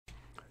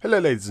Hello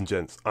ladies and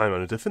gents, I'm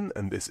Anna Diffin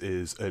and this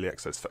is Early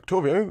Access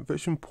Factorio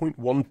version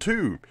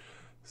 0.12.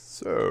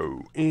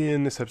 So,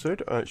 in this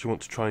episode I actually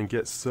want to try and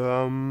get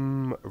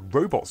some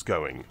robots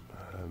going.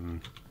 I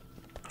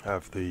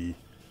have the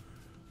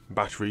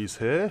batteries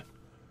here,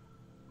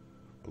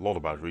 a lot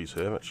of batteries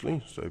here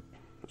actually, so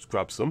let's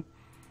grab some.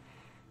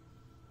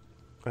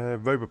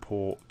 Robot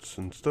ports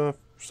and stuff,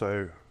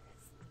 so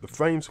the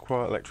frames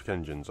require electric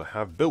engines. I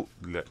have built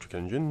the electric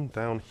engine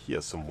down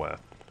here somewhere.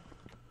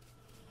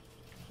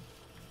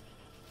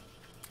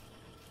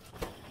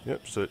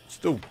 Yep, so it's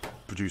still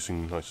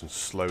producing nice and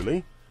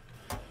slowly.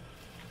 It's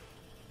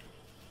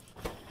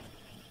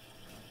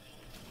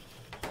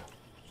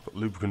got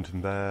lubricant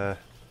in there.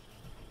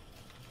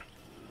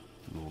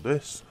 And all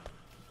this.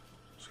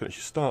 So I can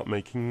actually start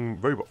making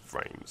robot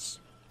frames.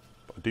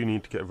 But I do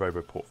need to get a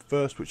robot port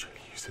first, which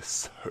uses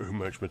so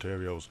much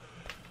materials.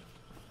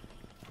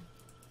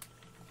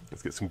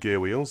 Let's get some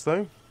gear wheels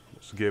though.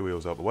 Get some gear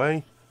wheels out of the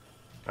way.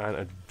 And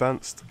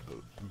advanced,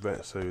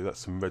 so that's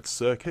some red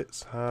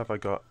circuits. Have I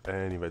got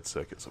any red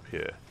circuits up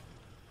here?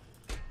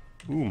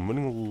 Ooh, I'm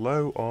running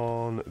low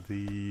on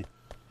the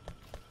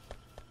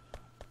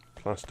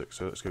plastic,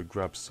 so let's go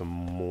grab some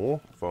more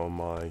from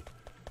my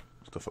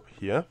stuff up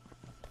here.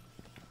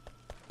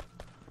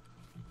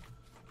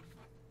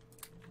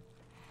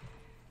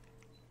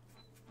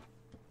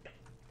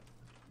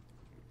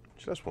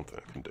 So that's one thing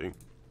I can do.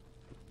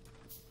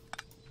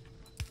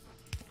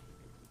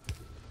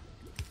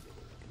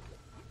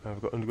 Have I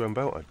got underground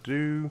belt? I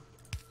do.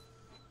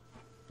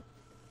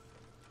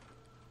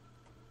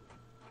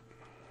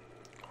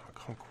 I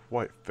can't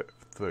quite fit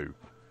through.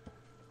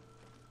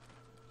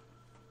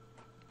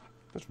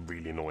 That's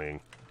really annoying.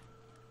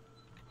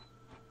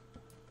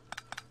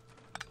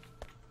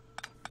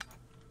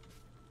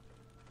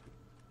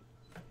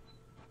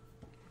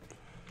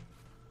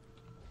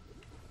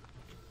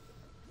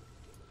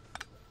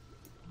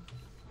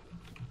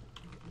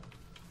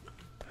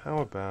 How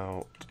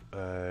about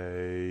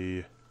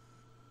a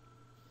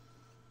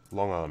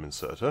long arm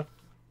inserter?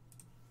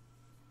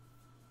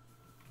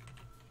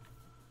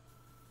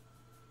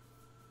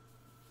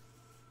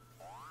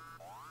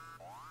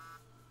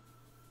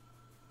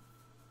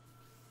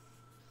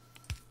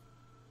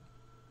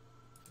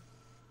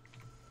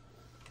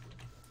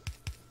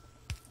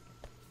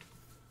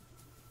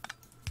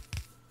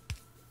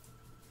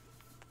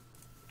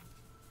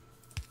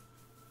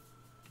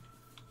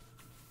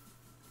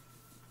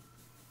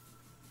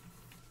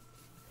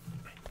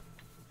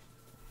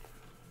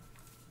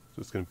 So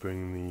it's going to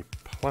bring the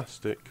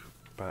plastic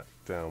back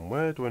down.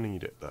 Where do I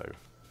need it though?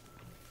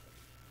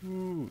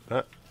 Ooh,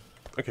 that.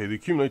 Okay, the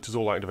accumulator's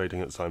all activating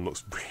at the time.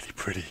 Looks really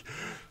pretty.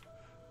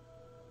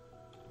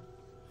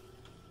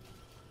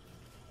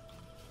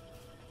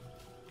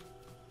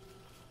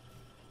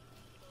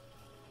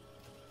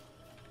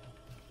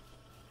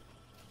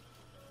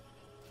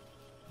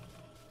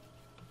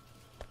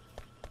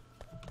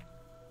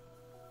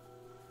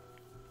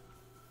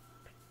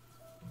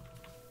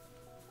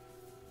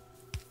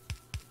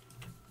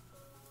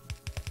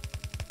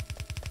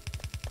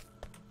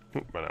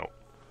 Ran out.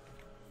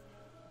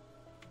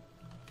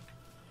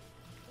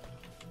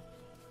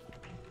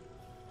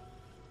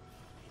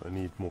 I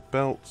need more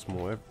belts,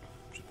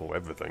 just more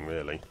everything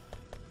really.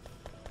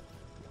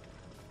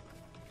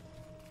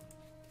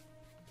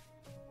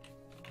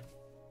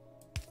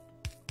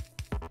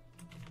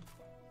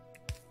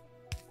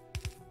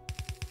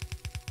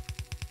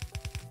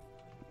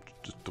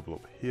 Just double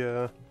up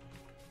here.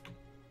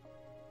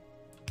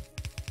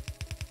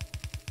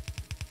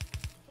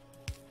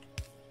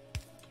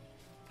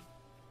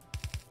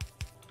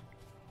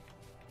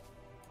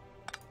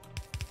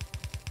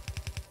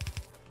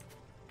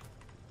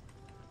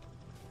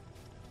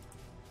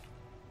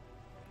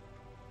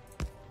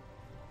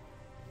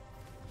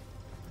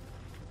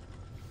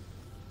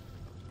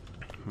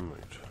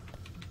 Right.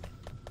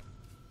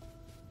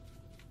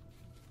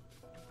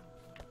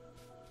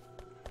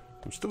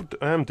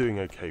 I am doing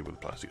okay with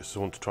the plastic, I just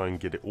want to try and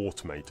get it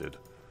automated.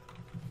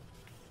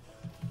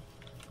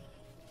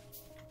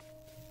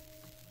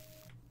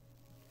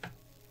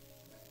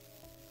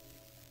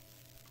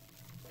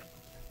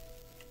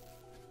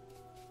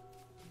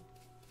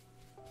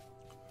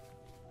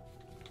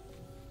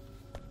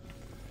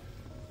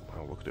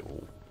 Wow, look at it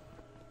all.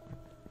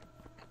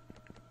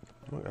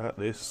 Look at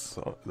this,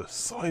 the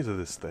size of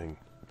this thing.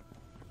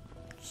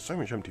 So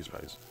much empty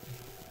space.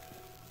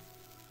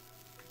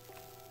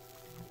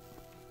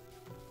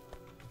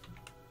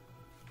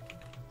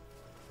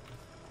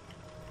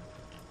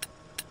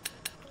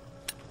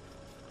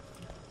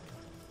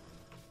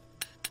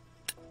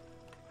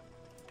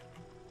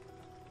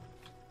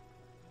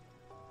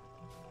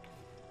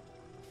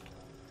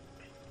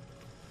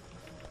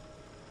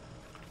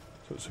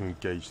 So let's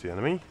engage the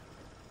enemy.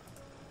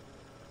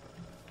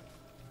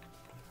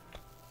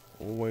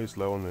 Always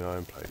low on the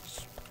iron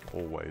plates.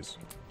 Always.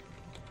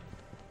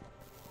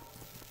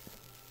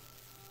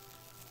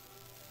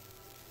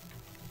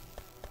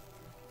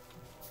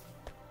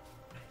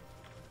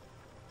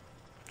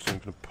 So I'm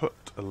going to put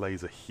a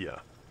laser here.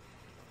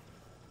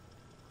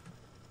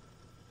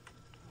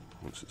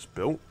 once it's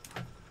built.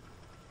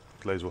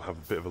 The laser will have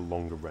a bit of a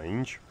longer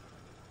range.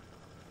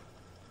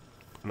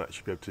 And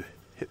actually be able to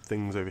hit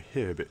things over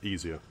here a bit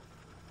easier.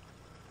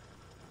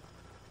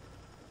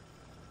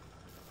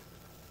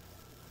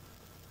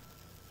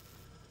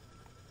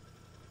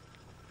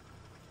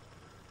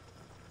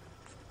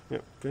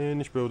 Yep,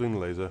 finish building the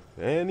laser.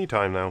 Any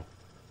time now.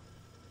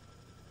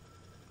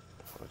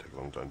 That'll take a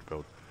long time to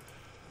build.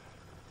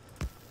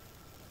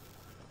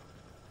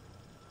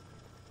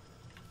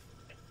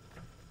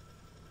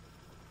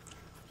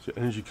 So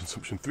energy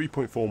consumption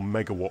 3.4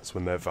 megawatts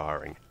when they're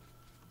firing.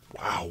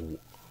 Wow.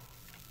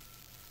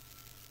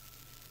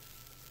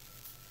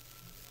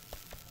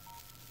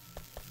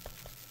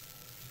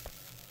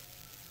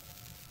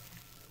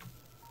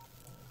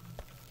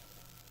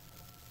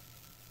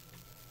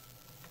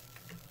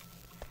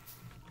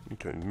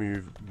 Okay,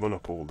 run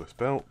up all this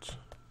belt.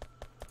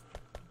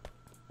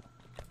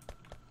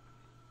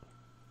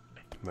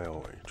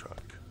 Railway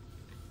track.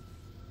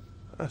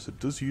 Ah, so it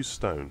does use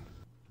stone.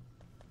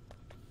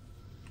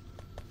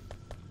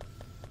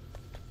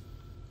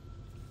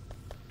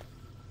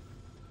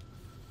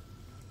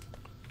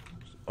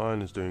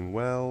 Iron is doing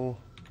well.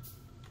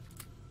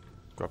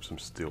 Grab some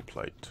steel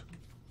plate.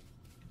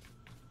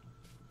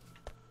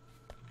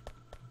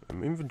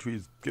 My inventory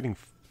is getting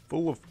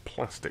full of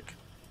plastic.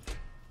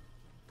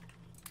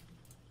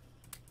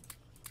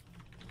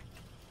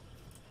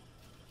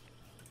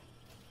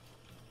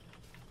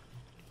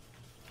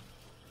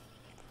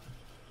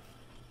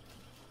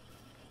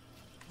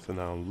 So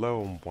now I'm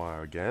low on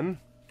wire again.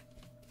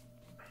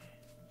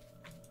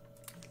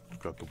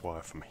 Grab the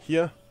wire from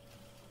here.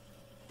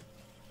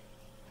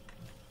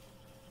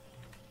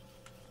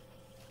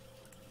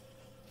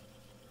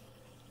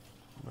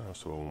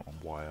 So I want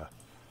wire.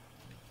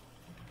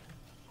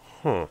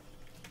 Huh.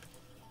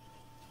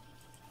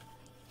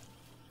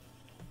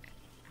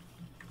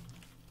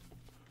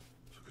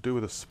 So I could do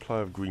with a supply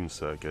of green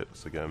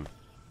circuits again.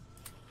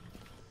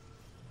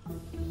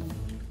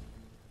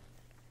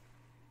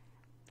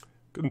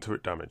 Gun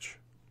turret damage.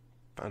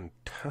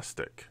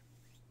 Fantastic.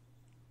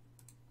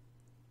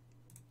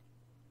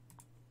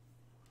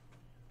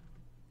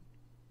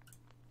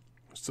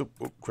 Still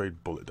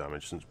upgrade bullet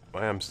damage since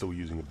I am still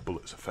using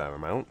bullets a fair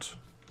amount.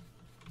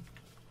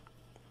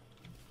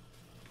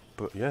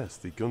 But yes,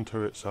 the gun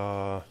turrets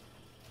are a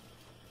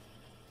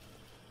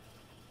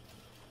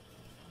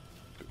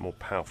bit more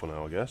powerful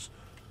now, I guess.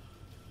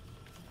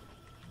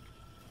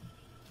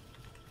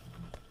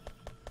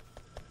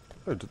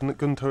 Oh, didn't the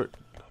gun turret...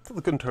 I thought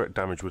the gun turret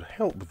damage would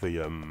help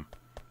the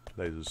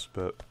lasers,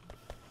 but...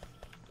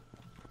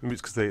 Maybe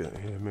it's because they...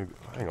 maybe,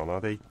 hang on,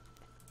 are they...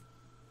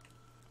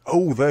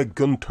 Oh, they're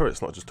gun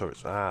turrets, not just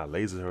turrets. Ah,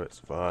 laser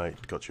turrets. Right,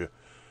 gotcha.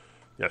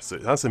 Yes,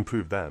 it has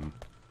improved them.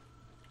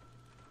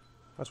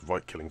 That's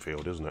right killing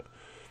field, isn't it?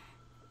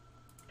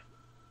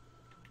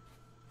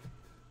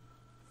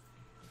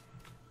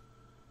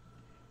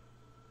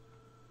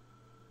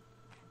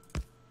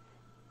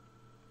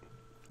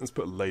 Let's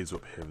put a laser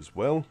up here as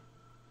well.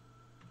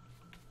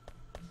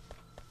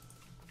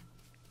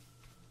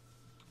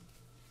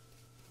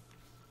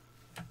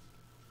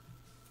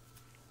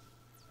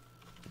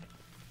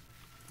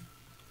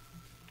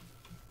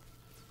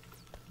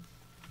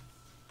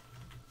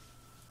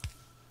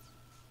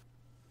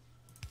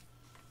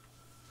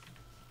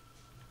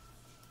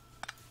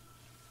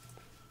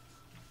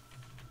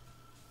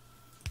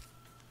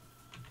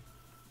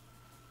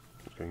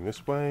 Going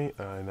this way,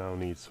 I now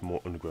need some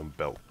more underground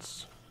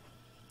belts.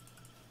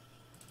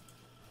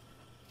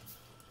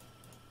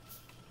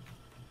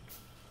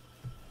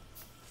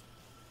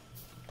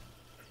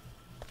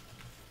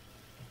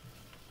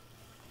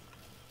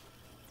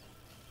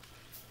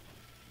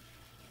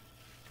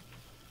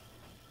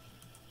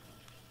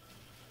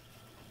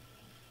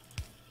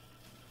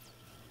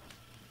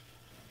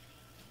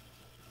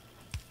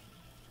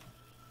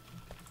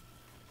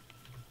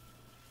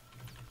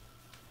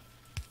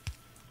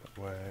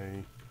 That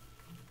way.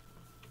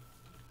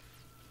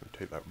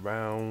 Take that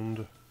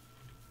round.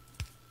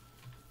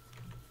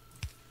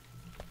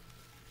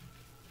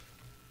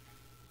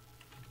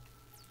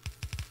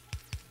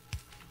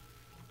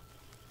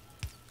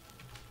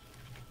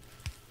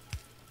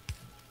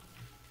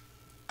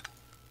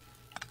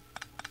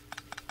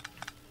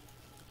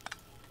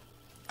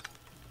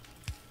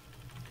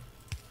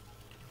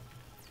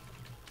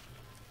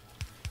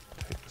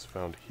 Take this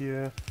round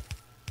here.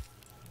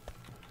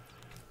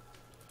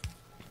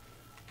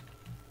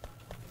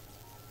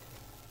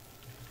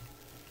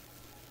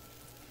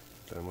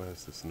 Then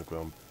where's this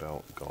underground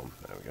belt gone?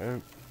 There we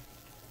go.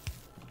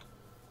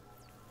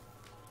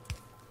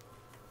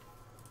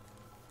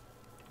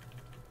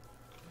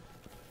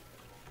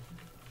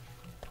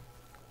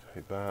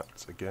 Take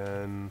that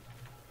again.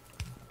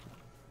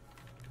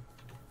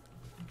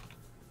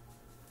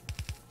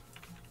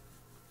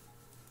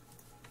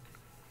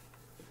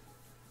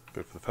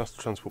 Go for the faster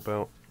transport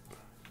belt.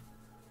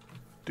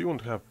 Do you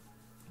want to have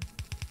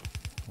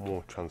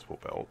more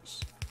transport belts?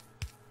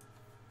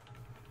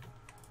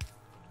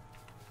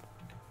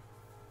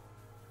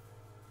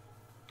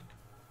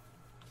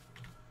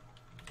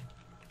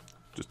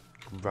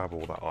 grab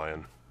all that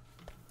iron.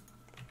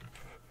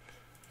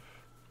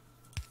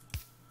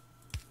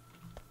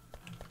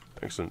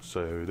 Excellent,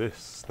 so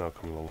this now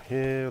coming along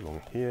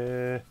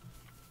here.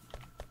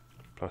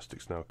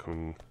 Plastic's now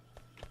coming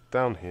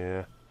down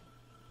here.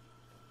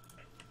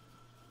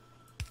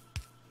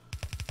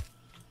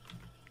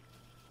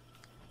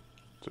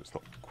 So it's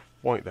not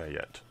quite there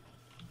yet.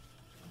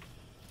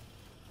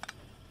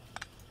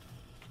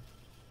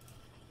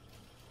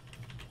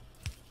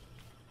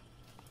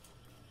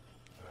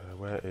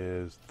 Where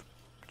is the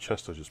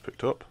chest I just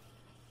picked up?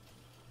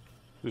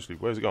 Seriously,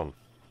 where's it gone?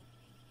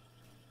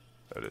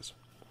 There it is.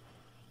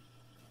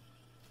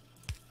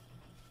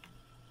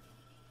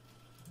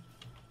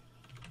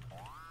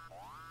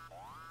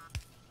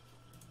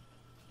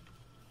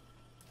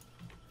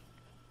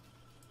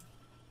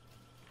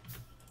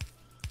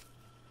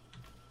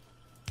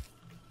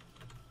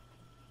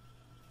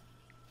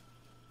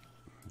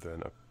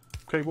 Then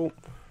a cable.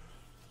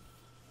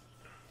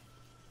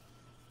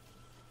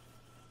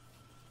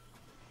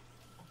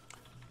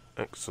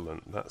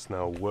 Excellent, that's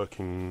now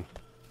working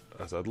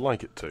as I'd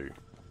like it to.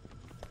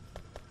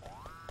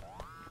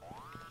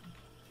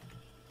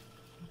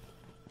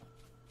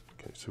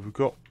 Okay, so we've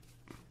got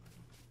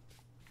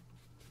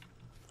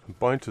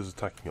biters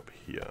attacking up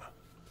here.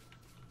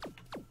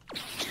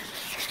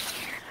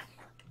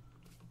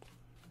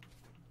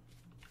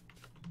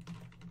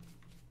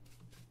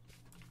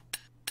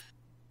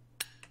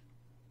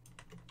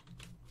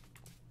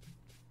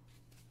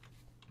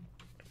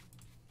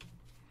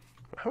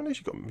 I haven't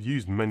actually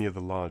used many of the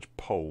large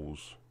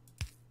poles.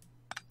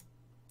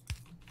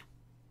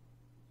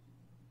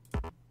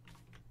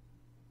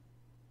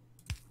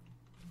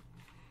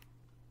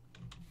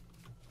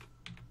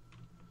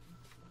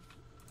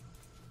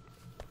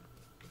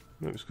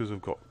 Maybe it's because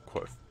I've got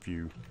quite a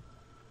few.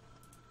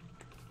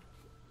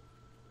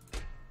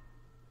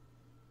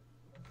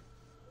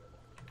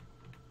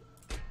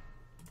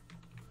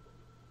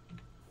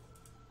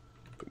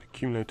 Put the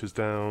accumulators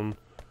down.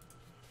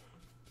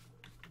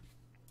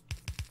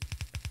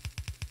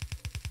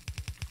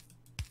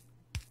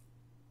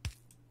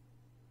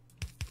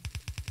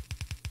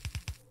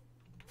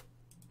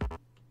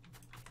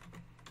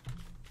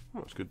 Oh,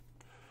 that's good.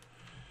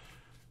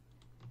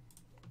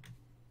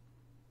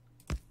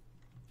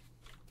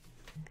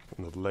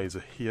 Another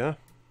laser here.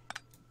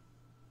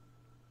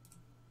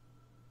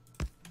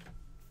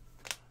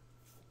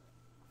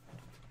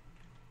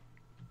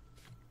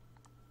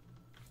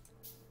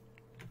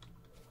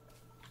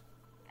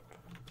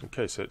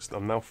 Okay, so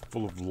I'm now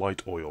full of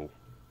light oil.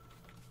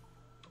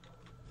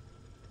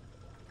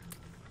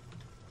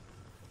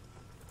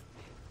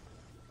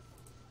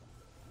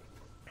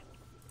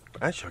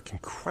 But actually, I can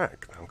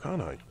crack now,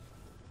 can't I?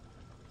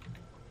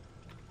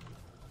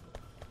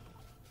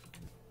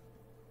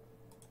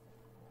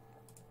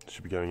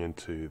 Should be going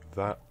into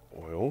that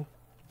oil.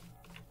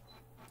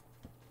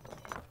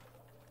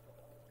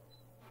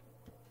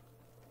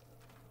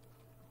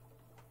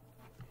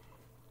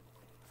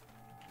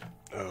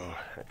 Oh,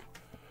 heck.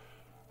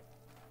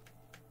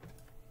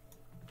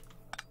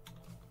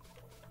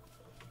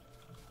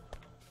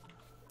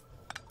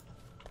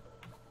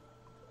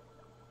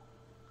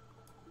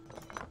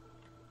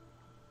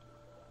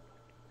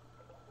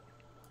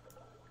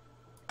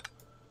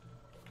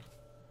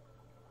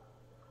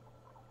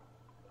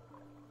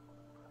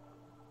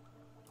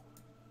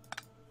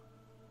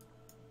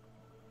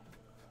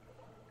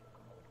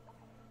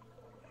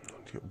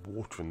 To get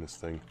water in this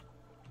thing.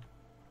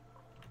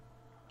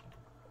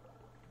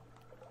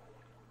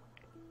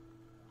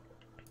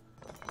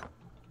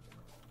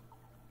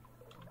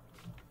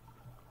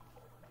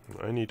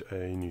 I need a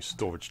new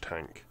storage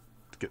tank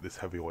to get this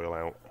heavy oil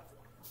out.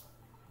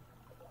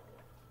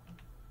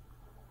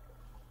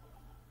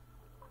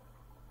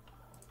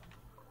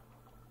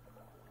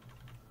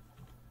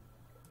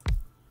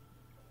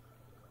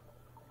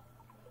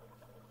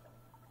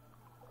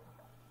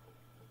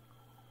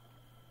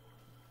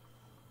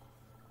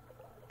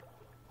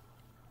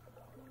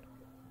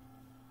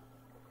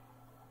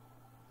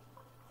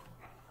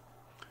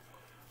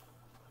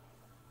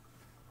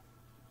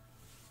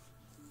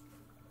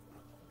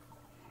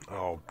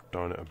 Oh,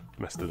 darn it,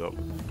 I messed it up.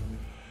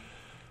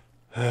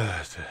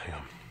 Hang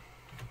on.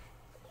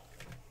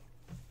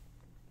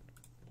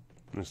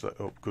 It's like,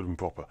 oh, good and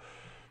proper.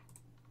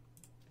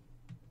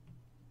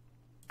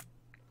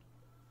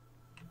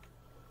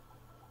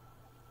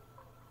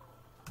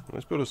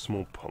 Let's build a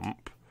small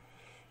pump.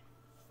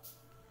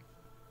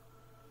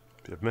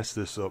 I've messed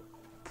this up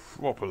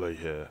properly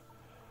here.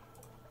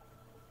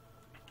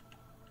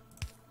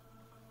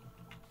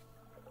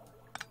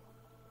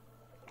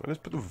 Let's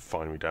put the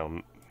refinery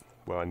down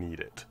where I need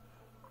it.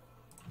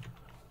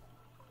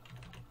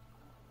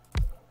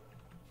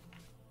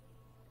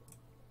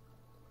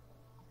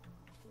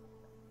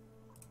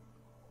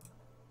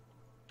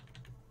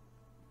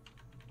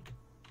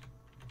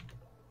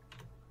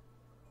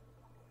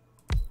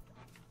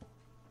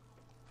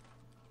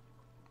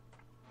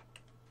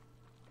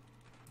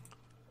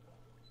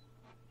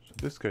 So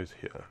this goes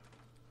here.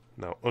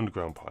 Now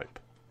underground pipe.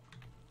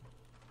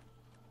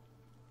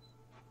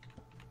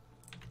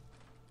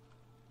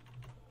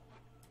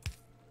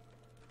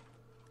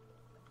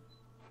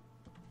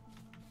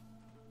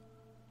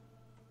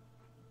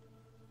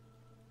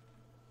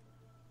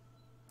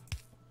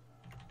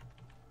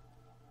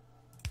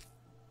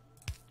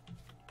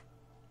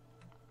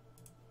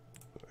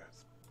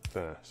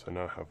 there. So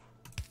now I have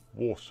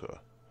water.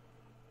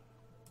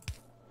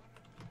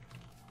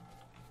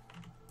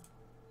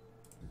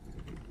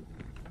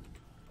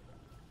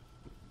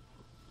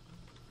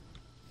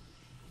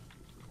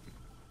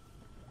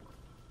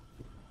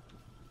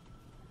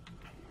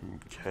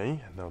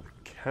 Okay, and now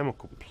the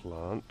chemical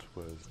plant,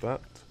 where's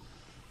that?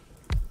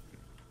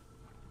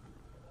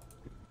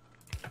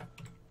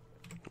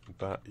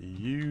 That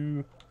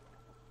you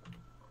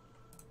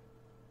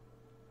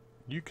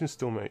can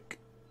still make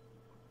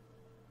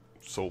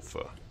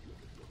sulfur.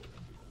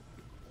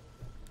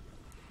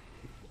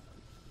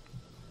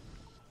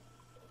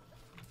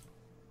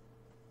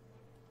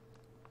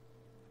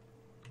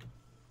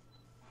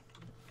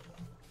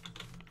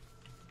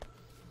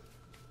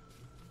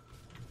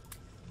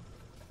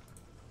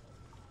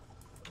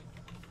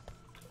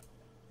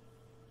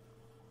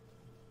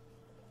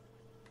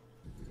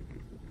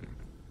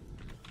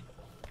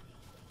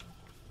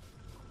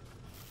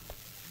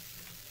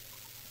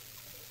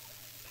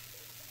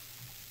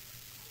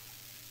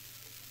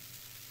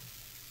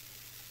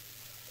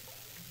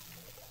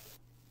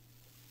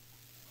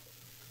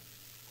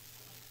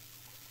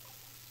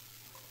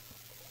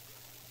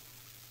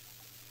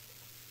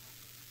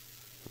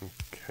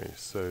 Okay,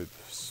 so the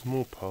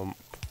small pump.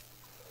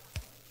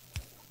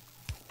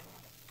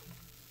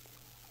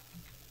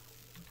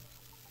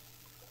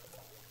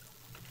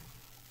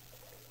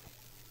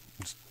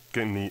 Just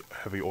getting the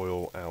heavy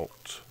oil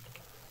out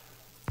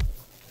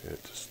here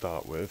to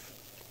start with.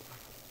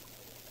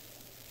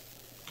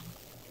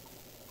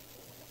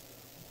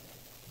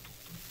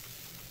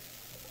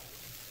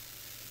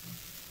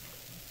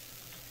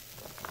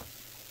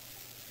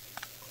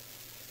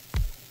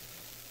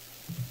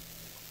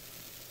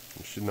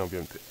 You should now be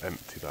able to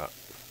empty that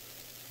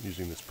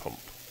using this pump.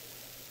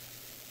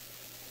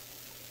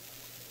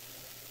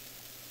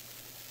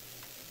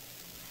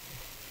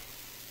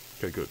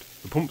 Okay, good.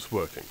 The pump's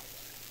working.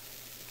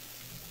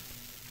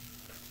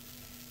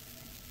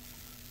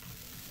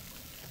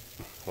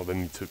 Well,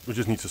 we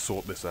just need to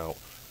sort this out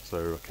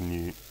so I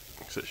can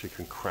actually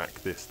can crack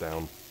this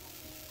down.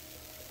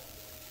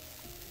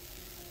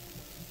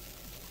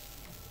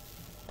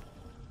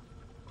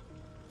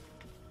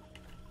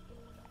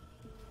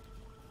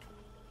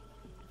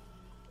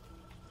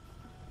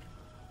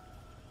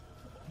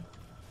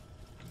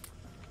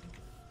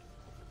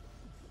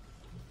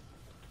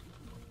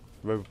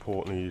 Red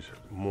report needs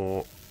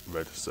more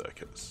red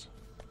circuits.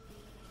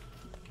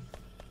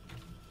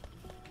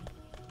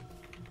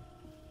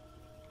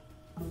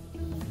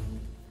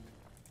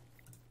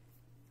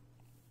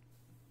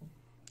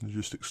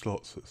 Logistics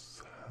slots,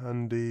 that's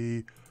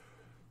handy.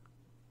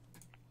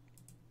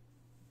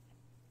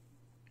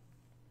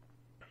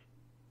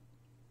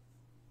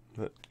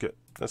 Let's get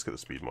the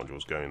speed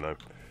modules going though.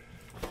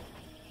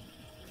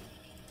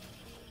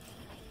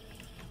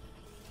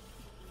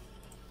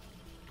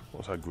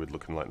 What's our grid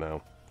looking like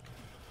now?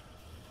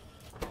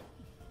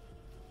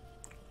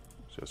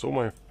 So yes, all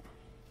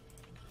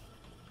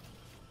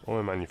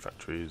my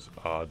manufactories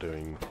are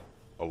doing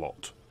a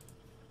lot.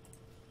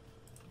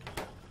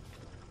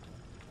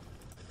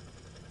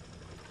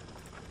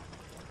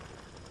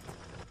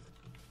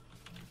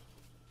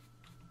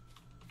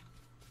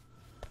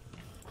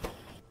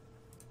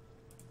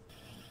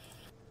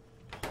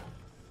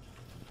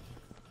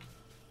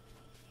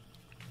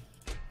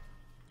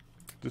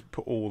 Just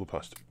put all the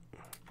plastic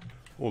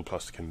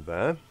in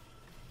there.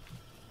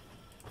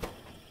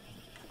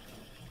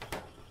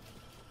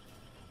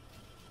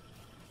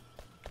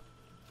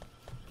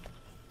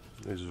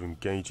 These are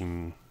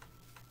engaging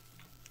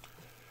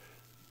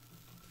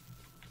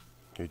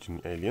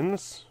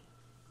aliens.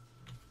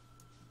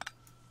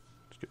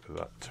 Let's get to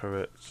that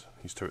turret.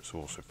 These turrets are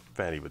also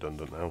fairly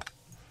redundant now.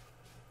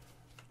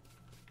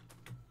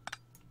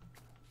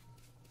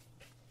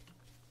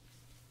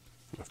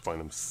 I find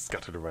them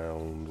scattered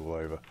around all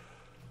over.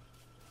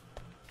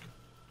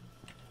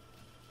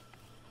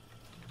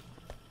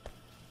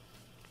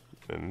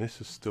 And this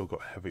has still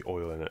got heavy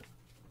oil in it.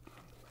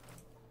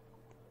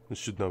 This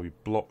should now be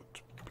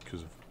blocked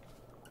because of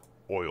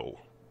oil.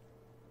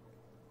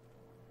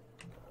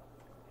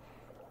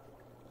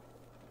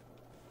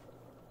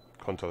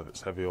 Can't tell if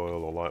it's heavy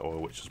oil or light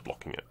oil which is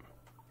blocking it.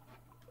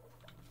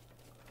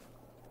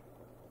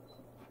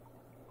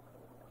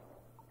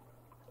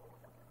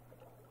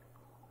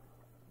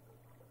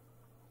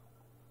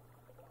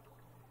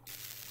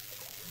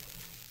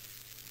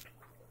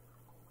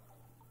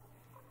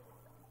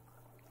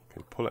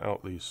 Okay, pull it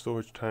out these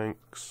storage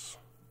tanks.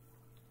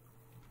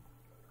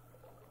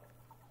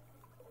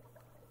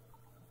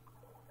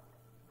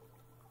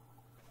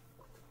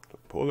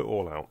 Pull it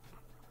all out.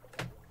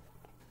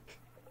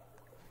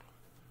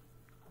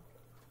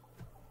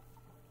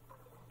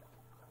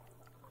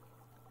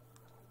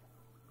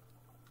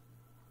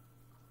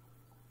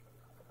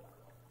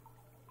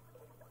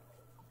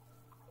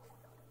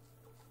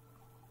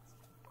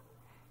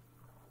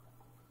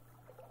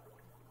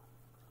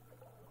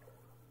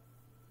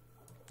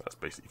 That's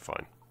basically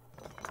fine.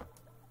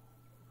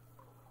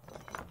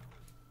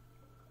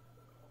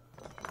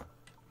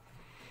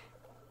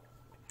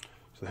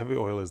 So the heavy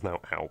oil is now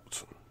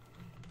out.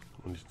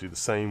 I need to do the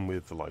same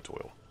with the light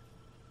oil.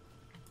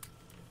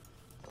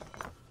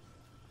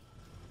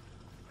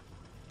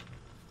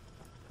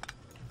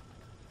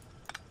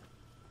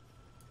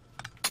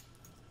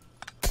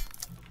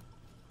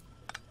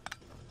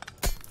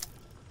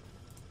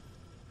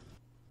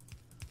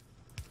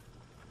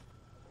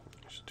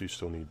 Do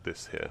still need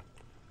this here.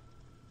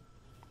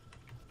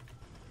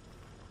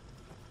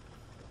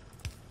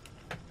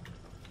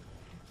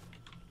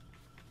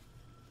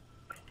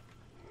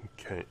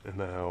 Okay, and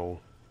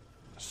now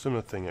a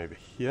similar thing over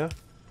here.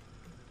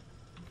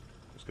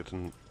 Let's get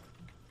a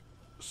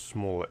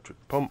small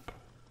electric pump.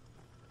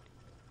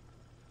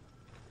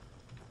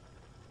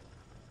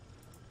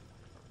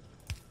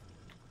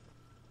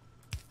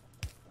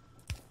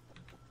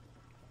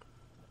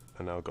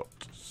 And now I've got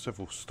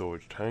several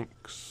storage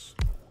tanks.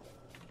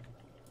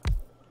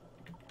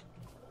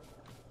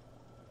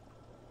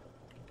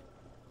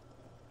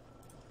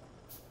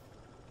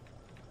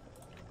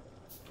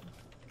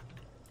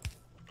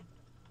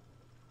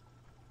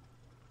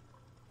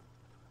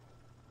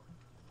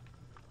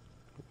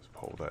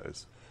 Hole that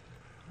is.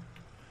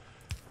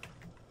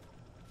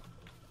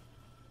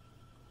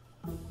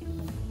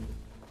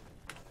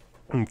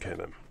 Okay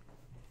then.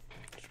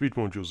 Speed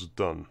modules are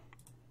done.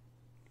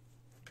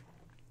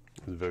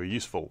 It's very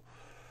useful.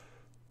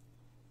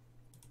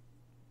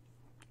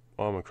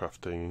 Armor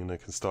crafting, and I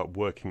can start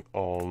working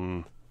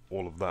on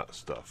all of that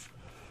stuff.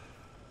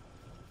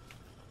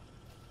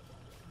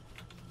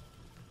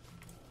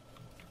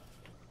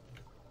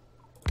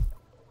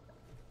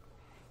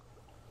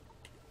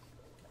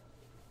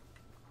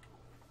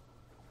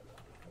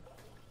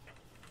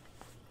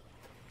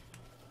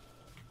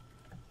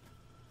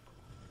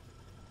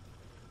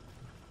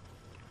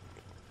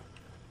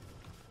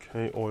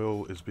 Okay,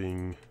 oil is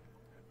being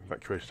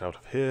evacuated out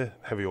of here.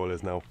 Heavy oil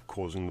is now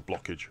causing the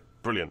blockage.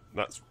 Brilliant.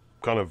 That's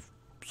kind of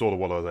sort of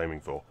what I was aiming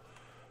for.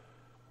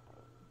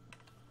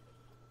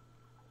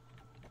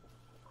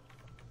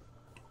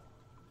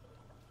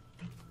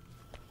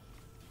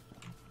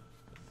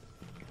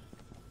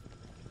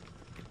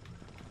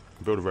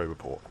 Build a road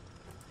report.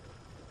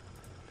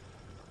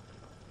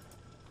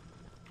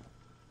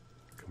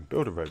 Can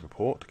build a road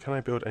report. Can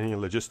I build any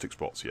logistic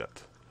spots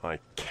yet? I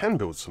can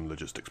build some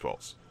logistic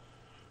spots.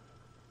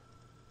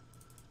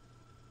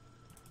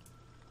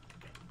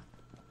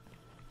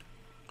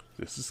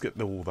 Let's just get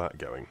all that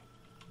going.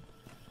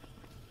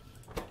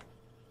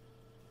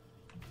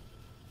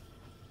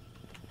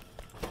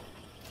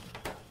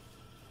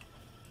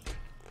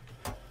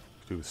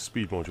 Do with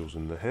speed modules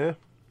in here.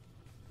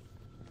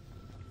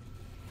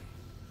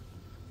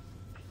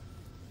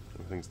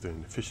 Everything's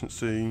doing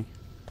efficiency.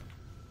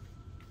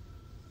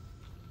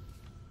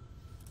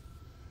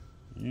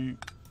 You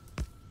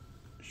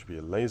should be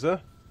a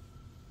laser.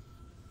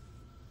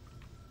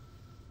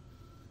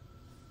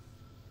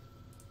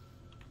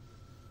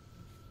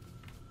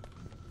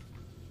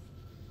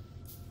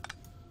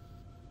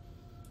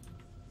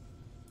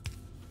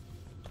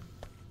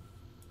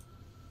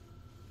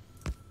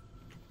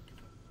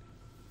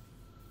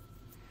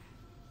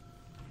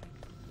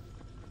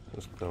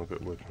 Now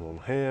got working on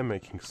here,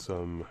 making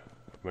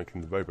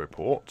the robo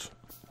port.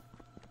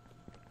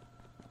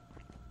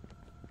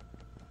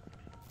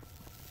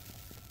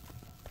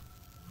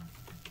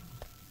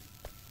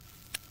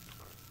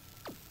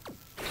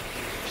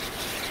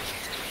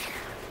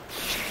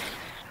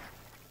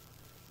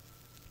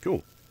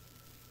 Cool.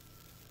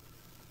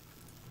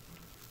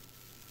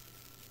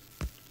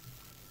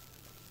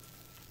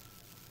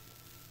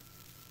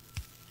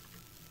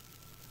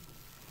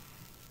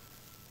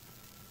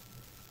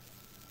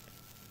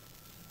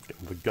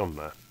 The gun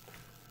there.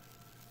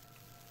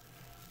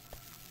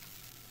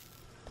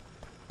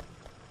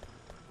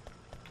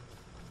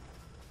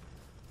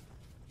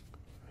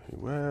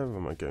 Where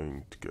am I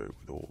going to go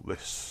with all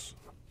this?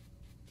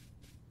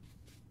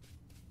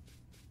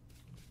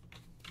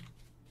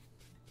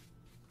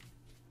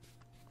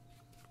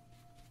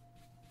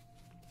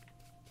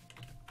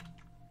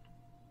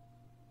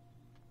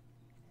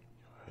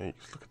 Hey,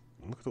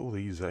 look at all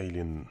these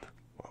alien.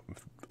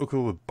 Look at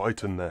all the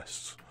biter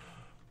nests.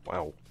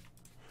 Wow.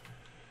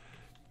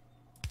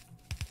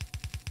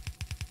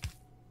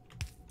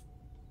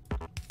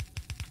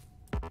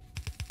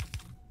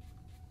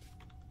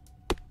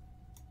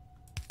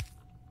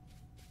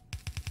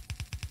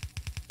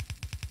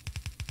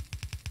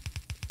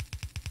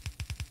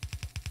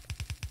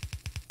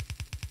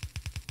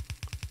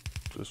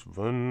 Just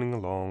running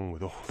along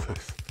with all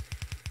this.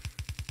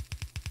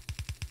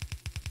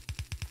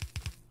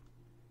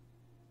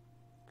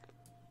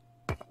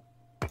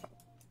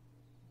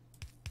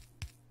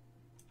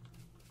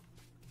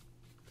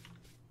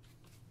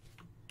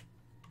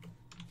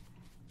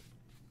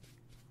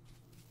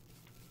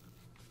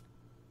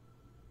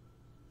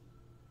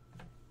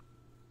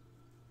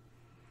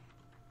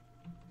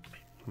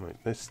 Right,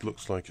 this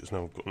looks like it's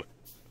now got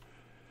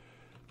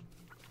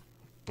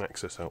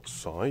access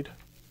outside.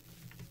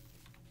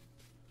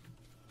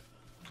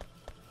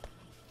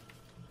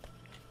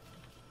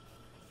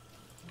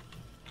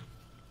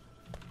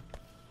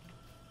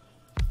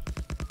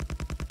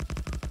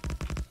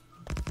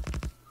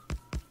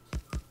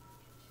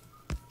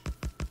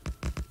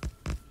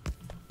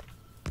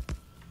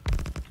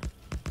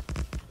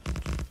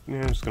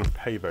 I'm just going to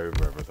pave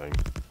over everything.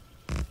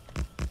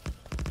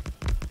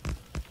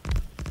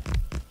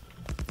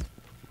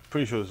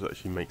 Pretty sure this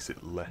actually makes it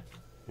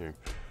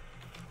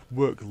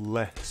work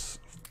less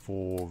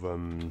for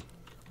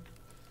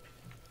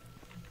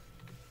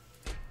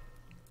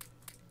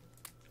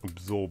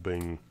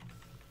absorbing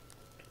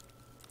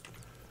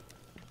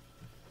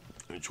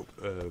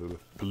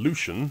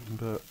pollution,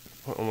 but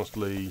quite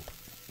honestly,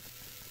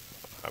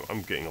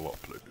 I'm getting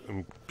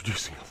I'm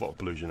producing a lot of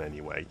pollution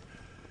anyway.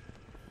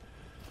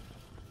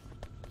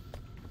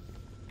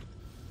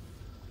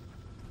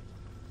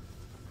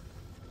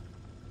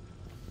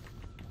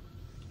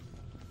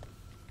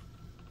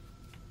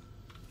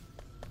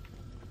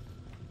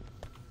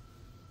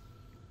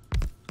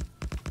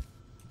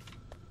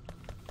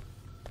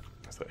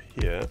 So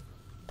here.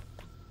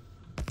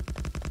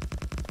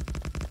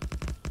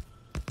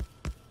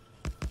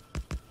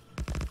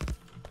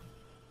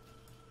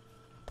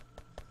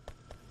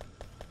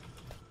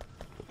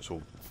 It's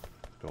all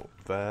built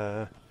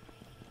there.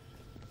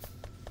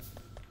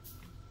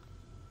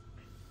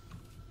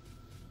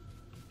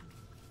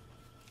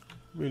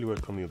 Really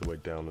work on the other way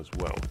down as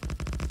well.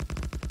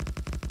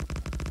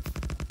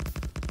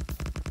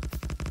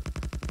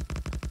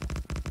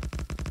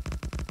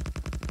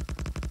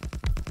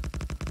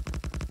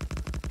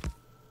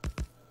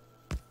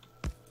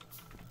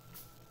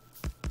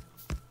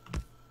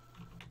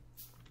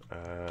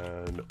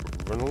 And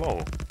run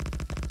along.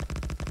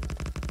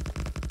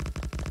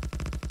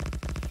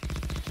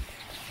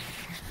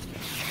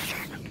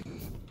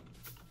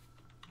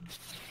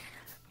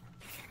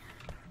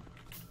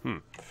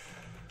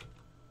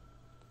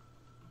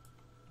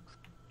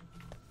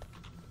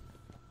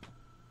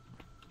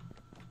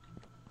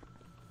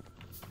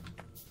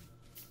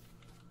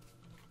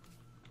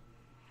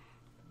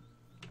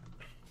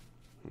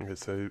 Okay,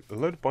 so a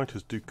load of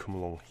biters do come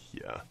along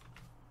here.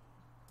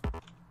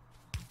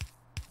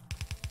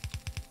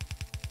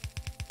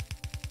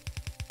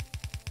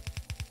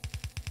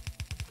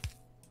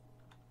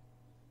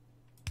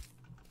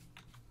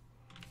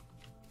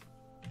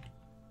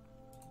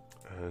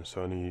 And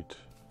so I need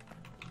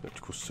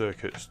electrical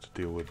circuits to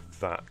deal with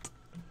that.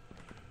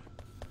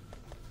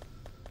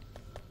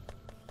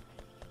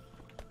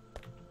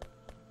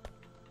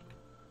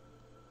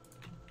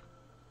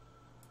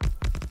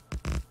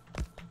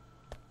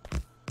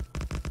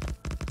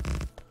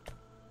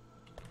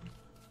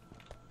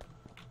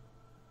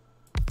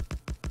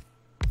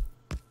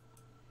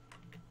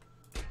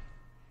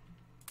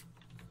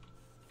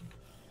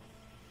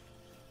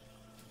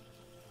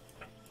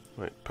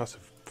 Right,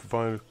 passive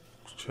provider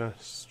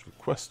chest,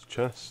 request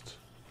chest.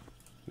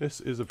 This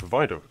is a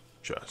provider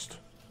chest.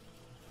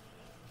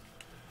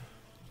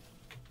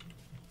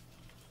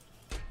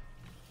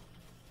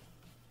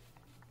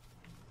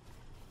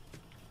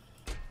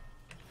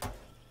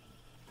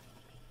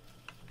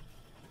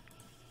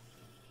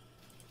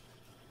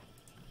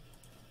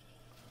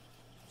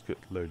 Let's get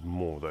a load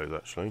more of those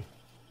actually.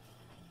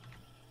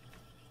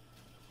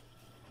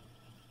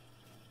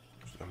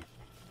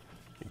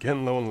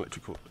 Getting low on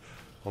electrical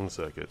on the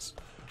circuits.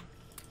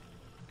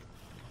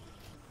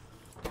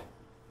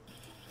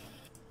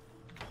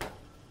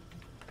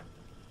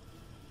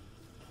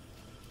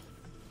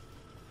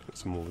 Get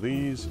some more of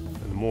these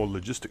and more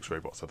logistics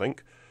robots, I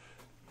think.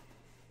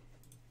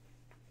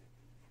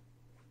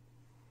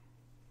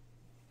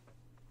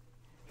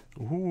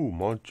 Ooh,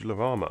 modular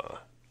armor.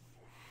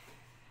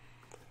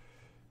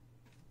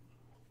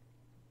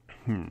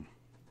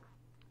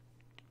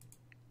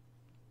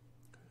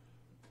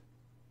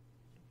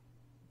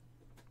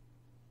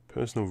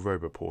 Personal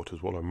roboport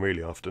is what I'm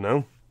really after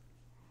now.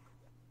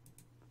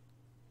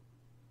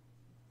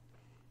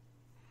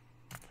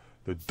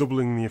 The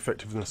doubling the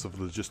effectiveness of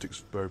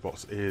logistics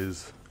robots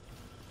is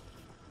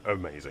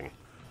amazing.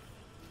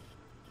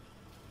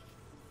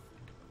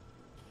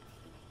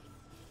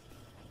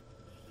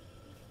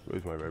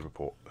 Where's my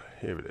roboport?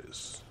 Here it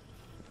is.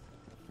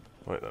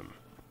 Right then.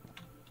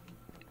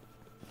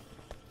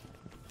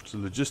 So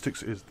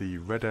logistics is the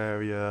red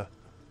area,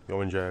 the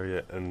orange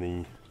area, and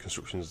the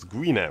construction is the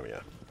green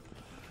area.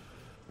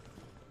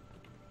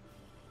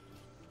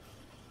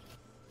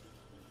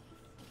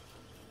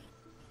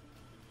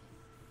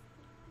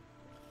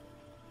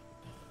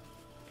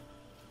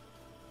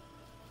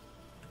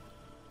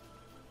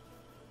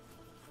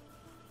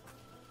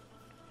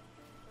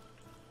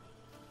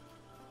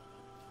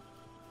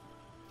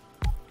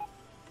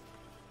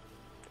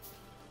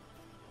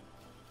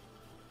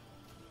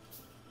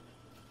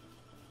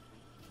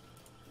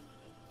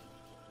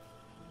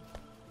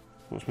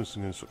 What's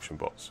missing construction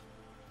bots?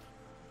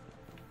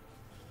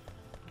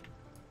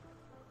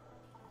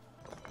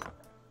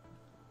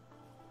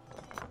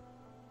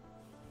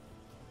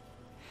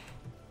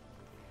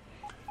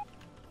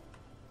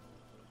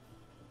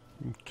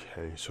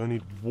 Okay, so I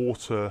need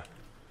water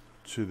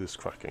to this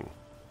cracking.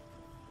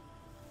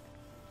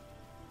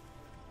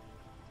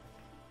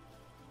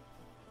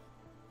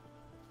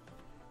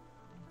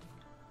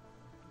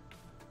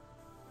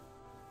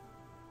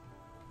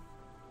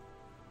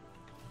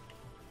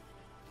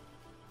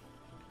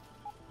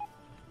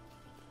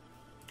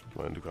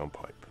 my underground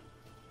pipe.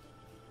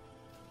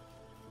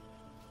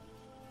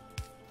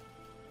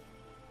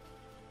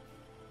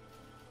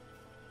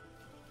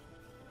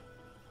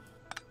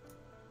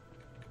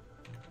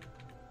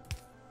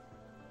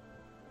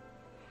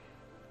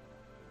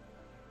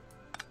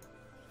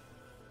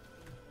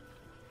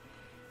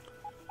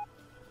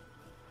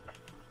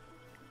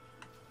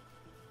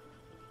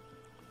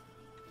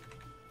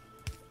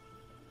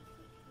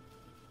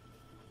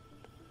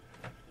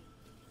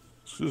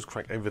 So just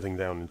crack everything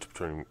down into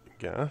petroleum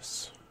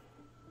gas.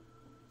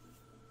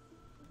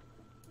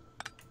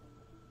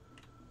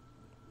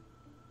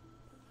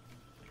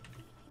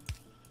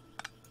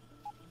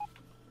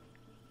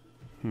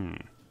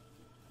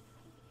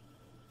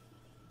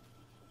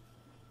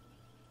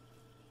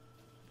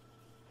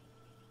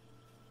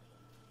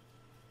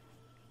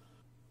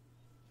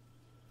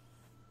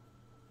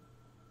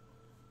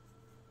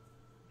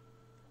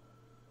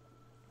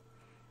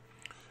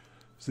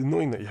 It's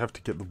annoying that you have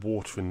to get the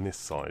water in this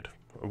side.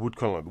 I would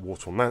kind of like the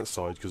water on that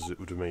side because it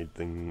would have made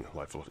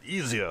life a lot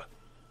easier.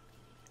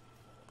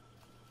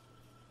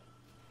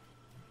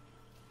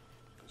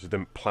 Because you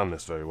didn't plan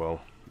this very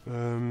well.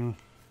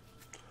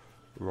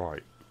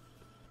 Right.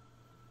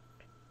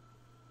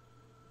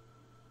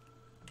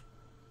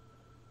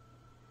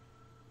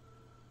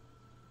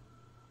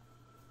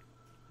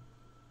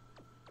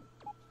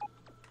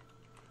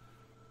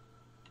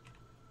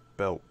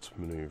 Belt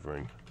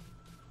maneuvering.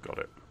 Got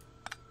it.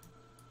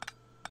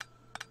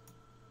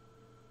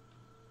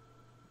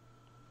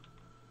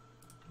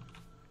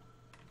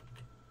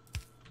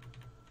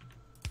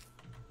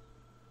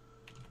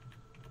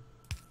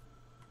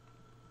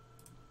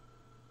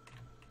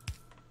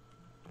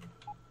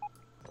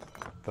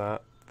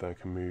 That, then I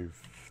can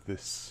move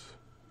this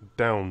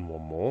down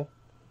one more.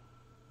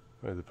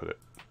 Where did I put it?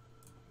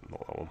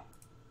 Not that one.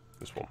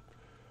 This one.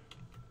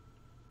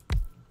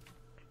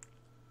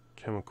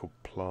 Chemical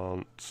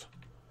plant.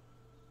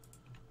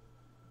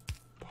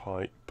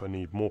 Pipe. I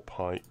need more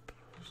pipe.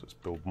 So let's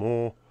build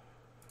more.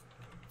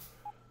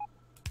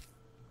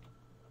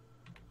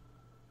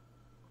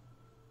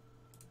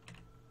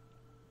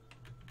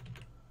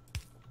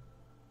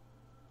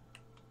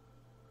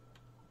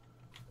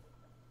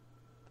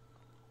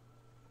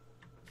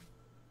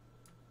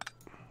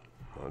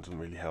 That doesn't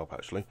really help,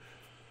 actually.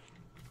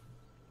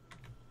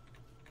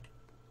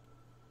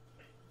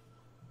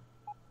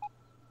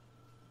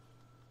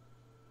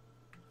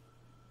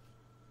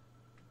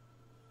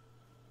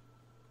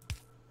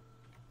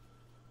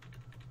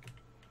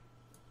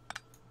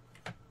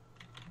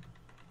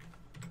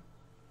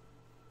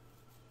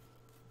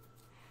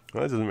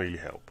 That doesn't really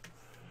help.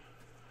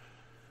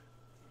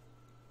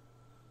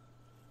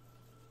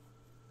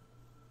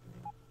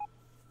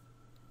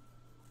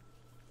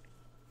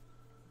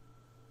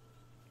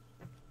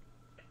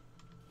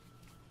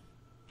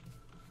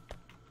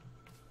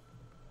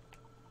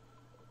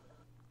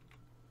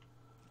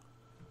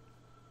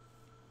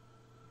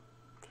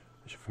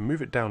 If we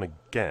move it down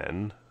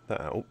again,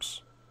 that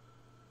helps.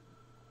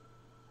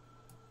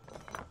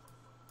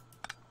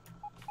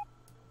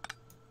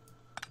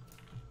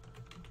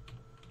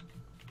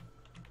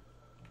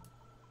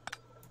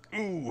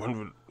 Ooh,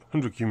 100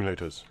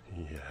 accumulators.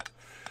 Yeah.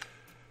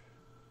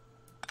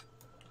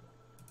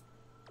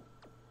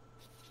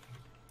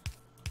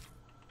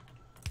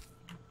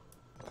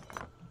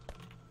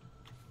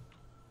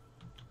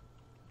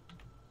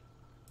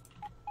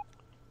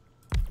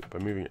 By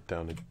moving it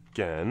down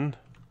again,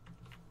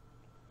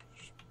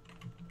 just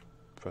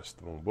press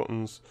the wrong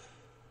buttons.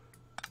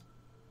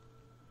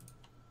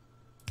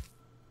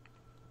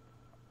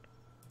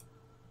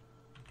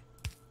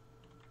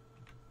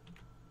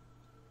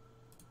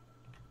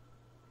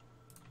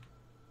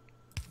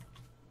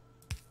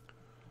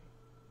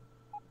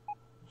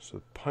 So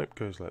the pipe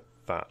goes like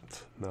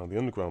that. Now the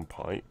underground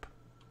pipe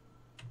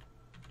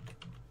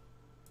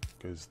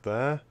goes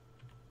there,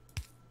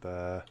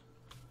 there,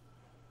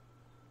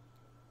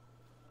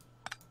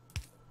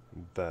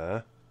 and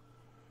there.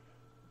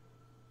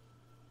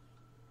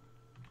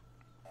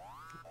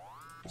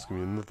 There's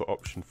going to be another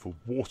option for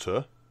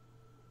water.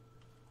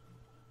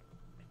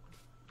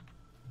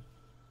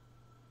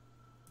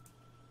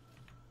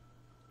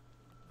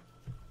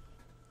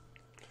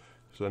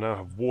 So I now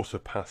have water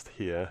past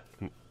here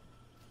and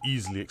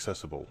easily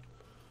accessible.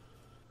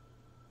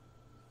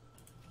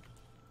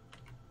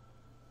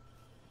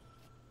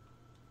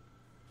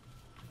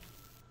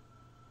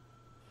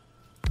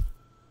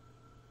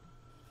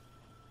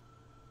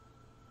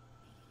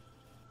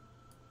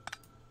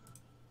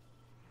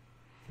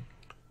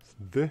 So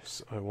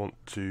this I want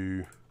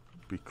to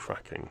be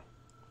cracking.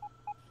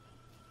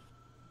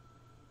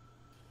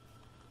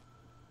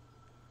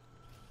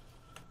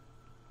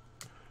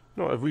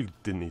 No, I really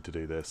didn't need to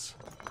do this.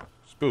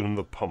 Just build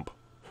another pump.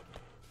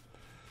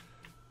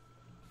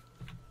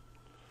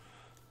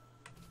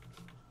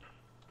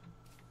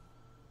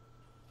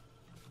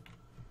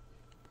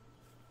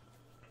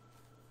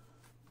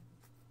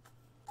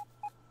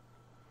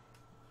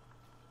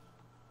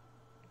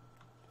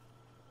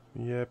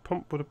 Yeah,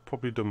 pump would have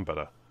probably done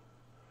better.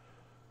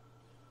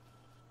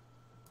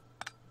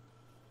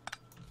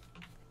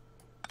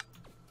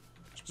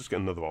 get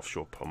another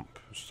offshore pump.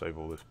 Save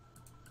all this.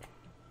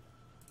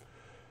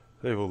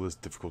 Save all this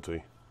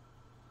difficulty.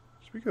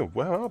 Speaking of,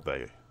 where are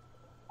they?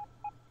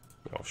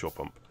 The offshore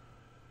pump.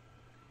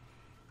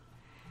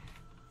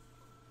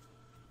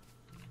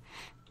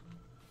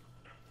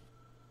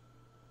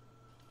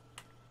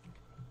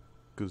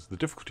 Because the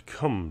difficulty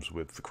comes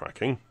with the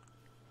cracking.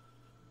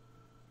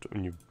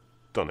 When you've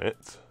done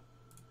it.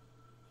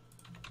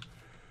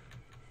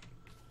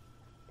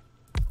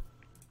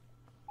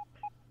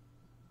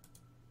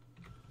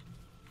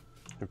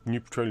 New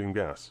petroleum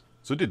gas.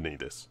 So I did need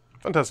this.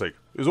 Fantastic.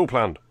 It was all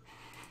planned.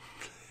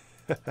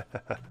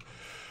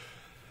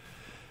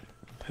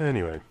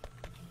 Anyway.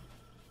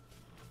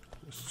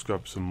 Let's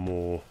grab some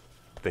more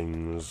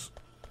things.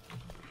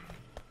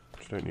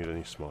 I don't need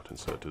any smart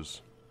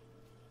inserters.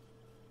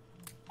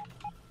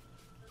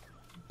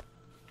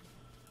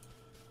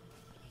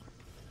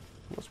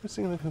 What's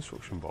missing in the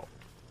construction bot?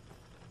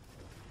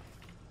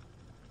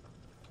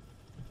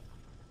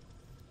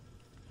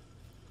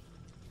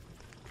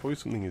 Probably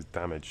something is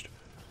damaged.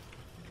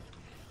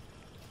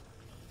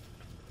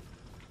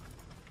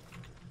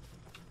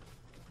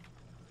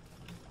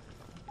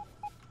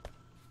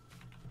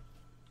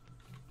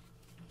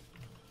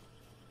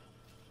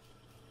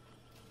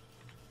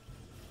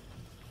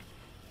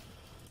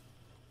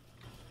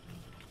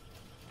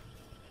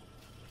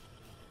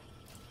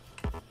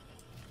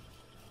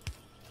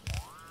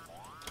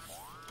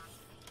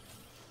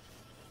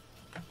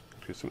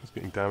 Okay, something's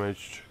getting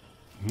damaged.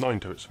 9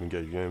 turrets have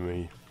engaged the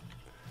enemy.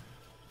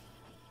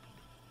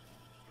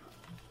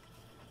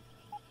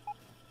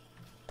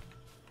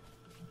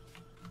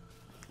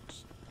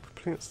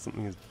 I think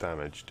something is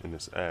damaged in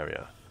this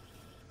area.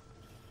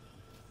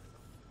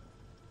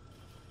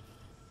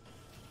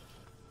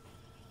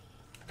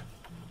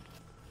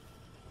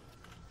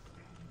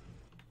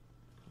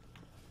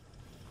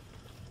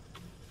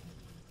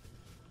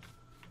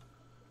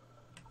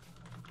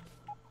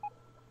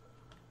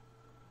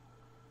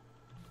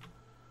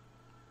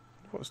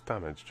 What's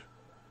damaged?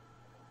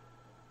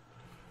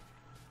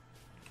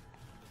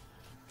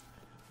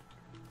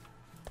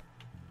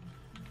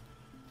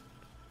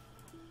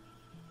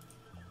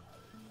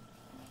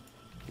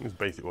 That's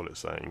basically what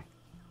it's saying.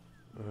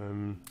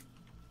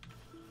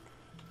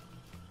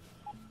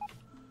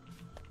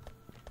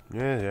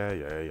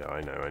 Yeah,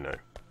 I know.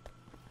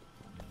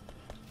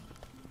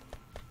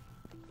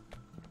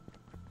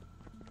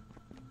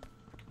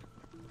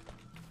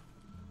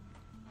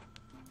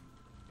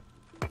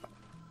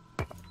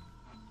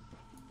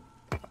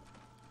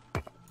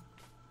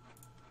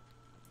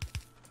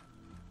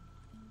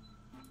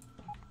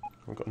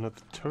 I've got another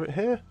turret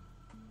here.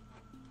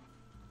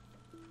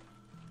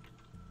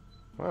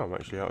 Wow, I'm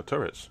actually out of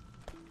turrets.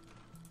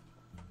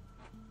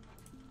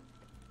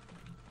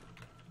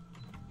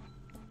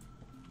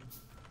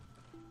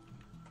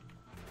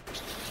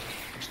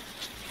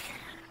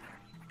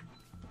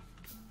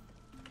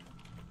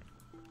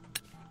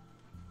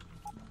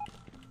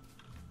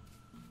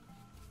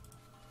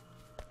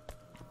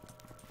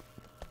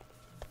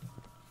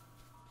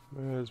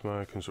 Where's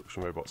my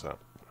construction robots at?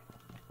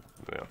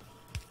 There.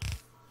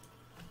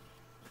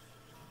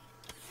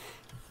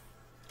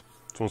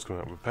 Someone's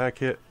coming out with a repair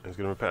kit and is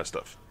going to repair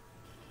stuff.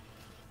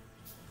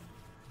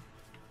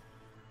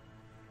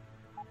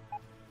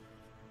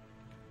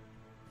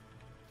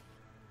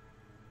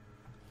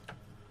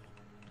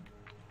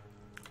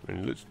 I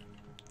mean, let's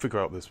figure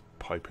out this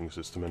piping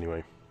system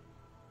anyway.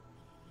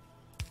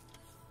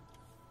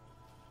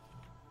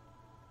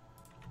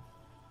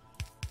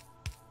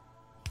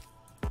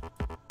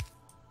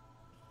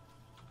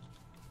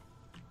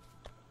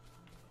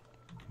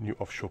 New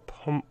offshore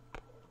pump.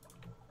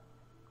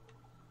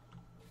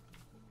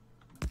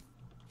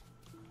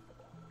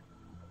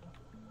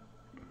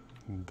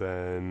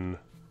 Then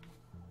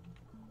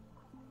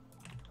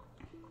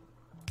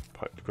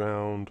piped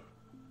ground.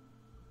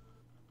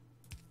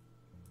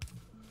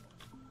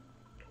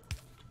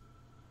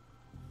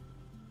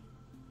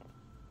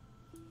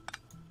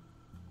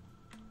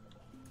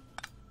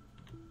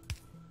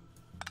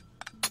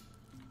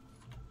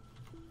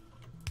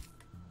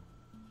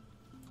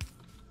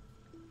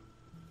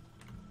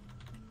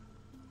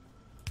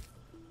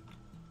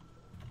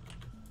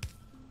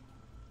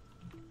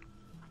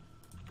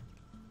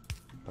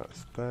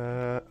 That's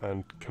there,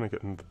 and can I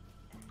get in the...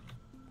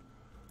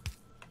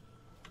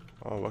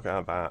 Oh, look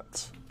at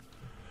that.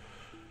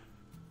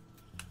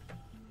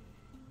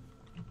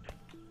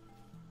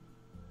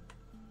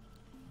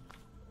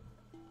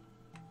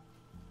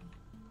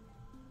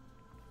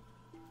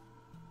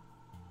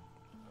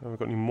 Have I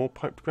got any more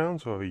piped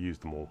grounds, or have I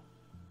used them all?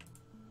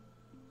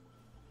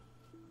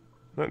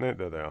 No, there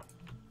they are.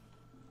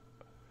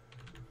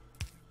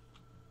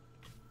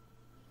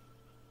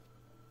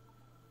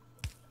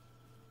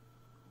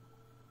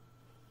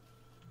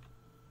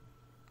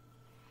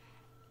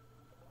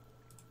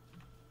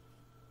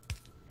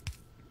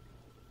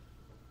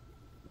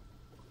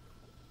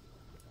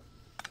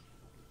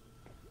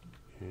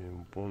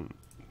 One.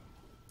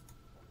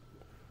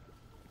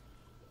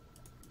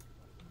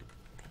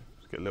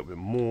 Let's get a little bit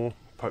more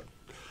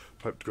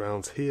Piped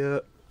grounds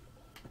here.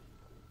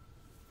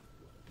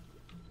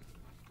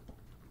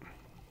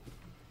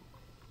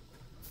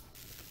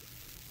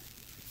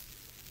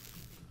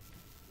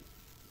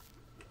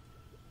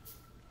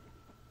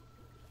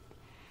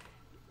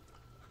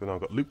 So now I've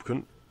got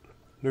lubricant,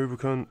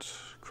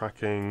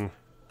 cracking.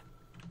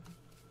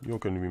 You're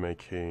going to be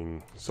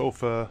making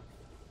sulfur.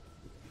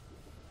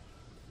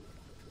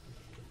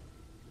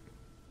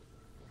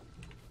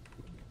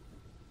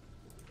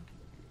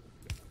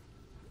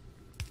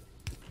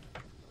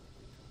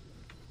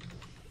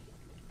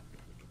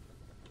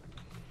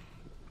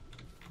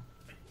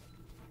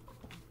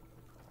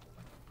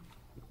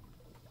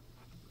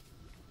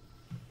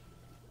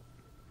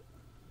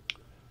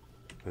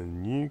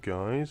 And you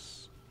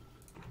guys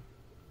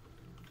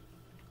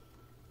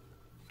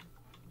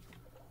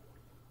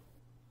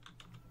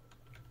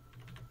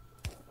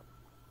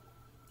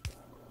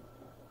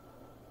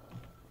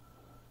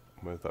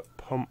where's that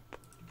pump?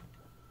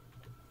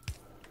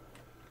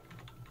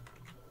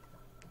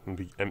 And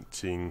be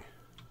emptying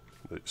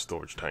the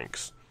storage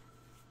tanks.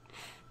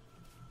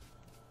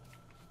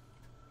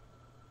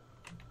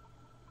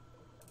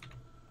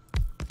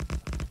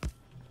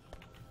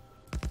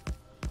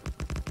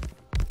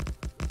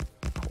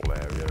 Whole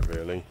area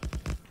really.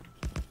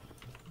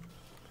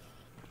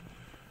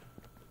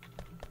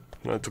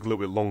 That took a little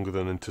bit longer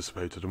than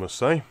anticipated, I must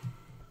say.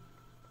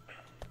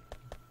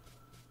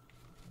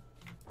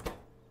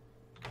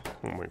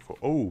 What am I waiting for?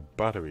 Oh,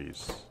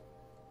 batteries.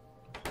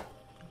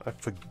 I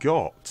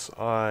forgot.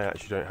 I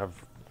actually don't have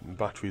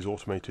batteries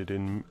automated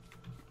in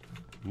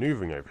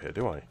maneuvering over here,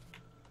 do I?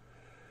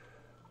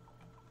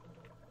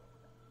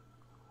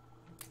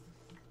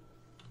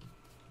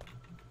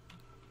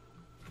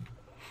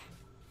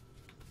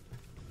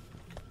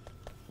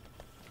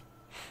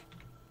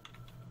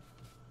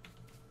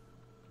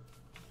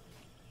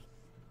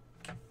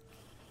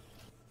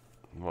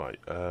 Right,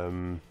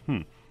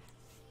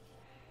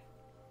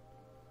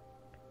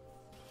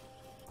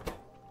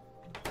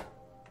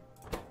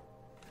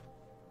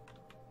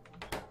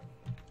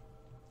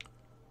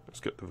 Let's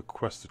get the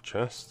requested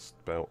chests,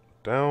 belt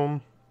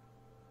down.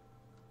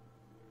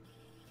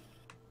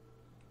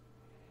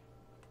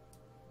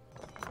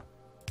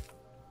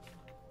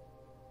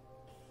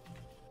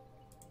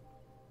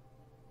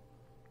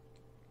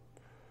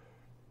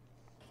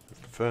 The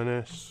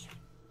furnace.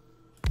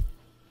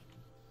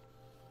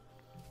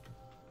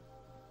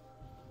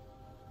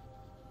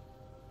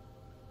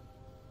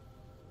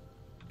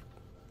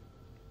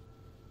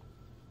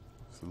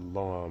 The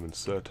long arm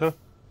inserter.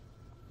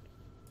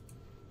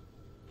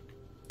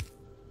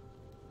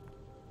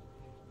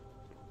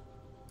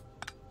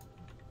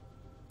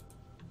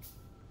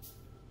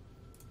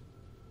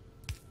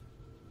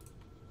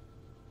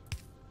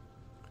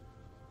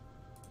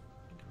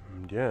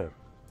 And yeah, let's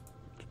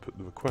put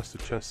the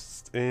requested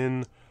chests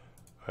in.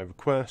 I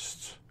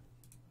request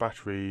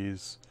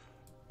batteries.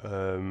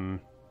 Probably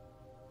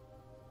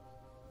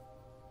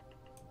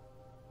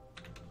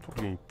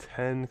need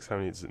 10, because how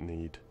many does it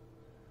need?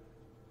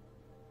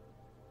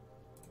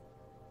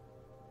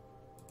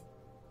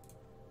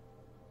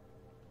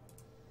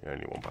 Yeah,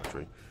 only one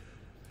battery.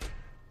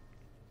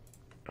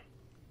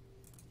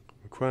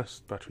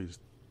 Request batteries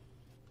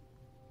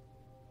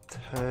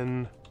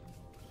 10.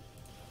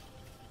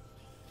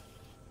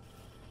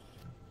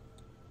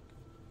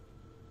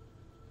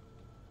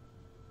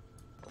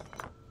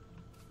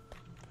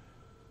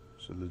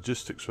 So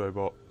logistics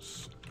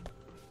robots.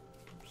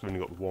 So I've only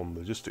got one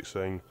logistics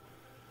thing.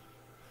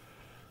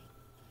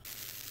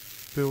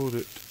 Build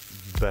it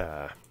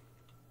there.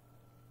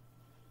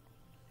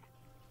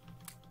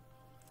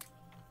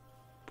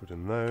 Put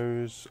in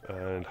those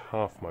and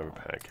half my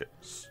repair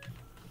kits.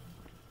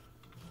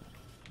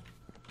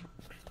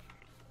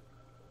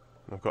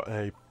 I've got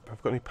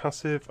any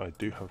passive? I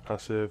do have a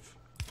passive.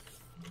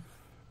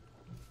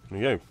 There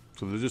you go.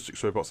 So the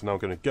logistics robots are now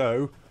going to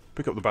go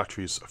pick up the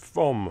batteries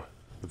from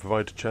the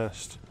provider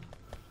chest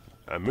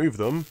and move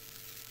them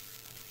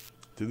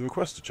to the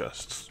requester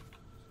chests.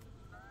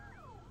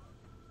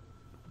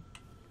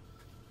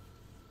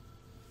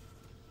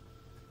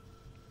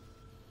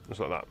 Just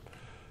like that.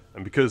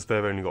 And because they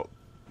can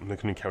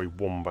only carry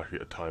one battery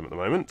at a time at the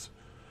moment.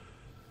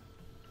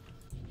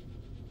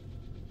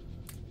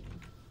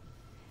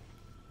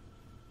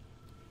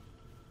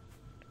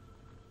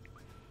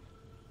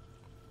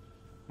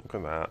 Look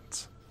at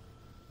that.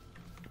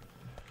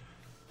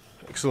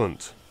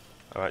 Excellent.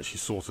 I've actually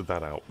sorted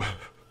that out.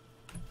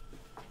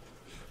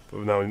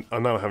 But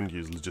I'm now having to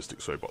use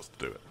logistics robots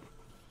to do it.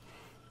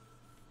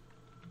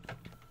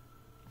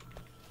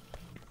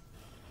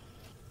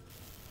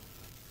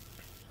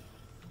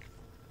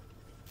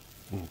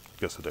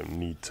 Guess I don't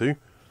need to.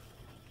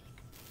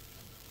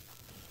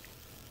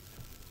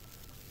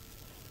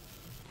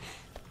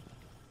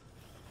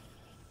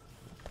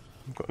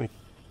 I've got any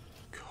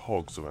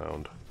cogs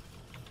around?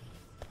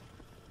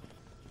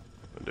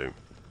 I do.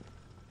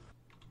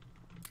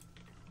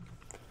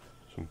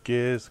 Some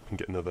gears. I can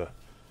get another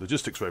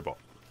logistics robot.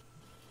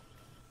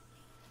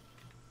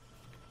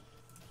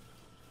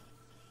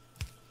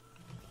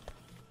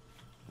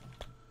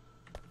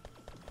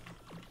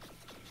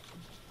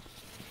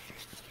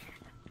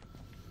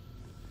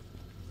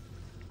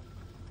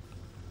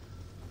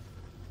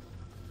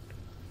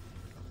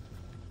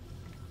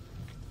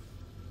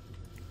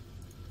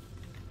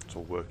 It's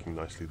all working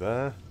nicely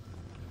there.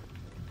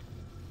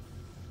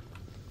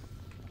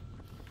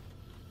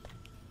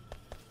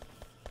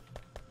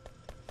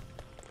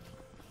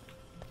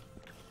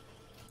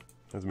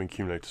 How's the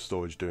accumulator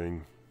storage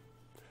doing?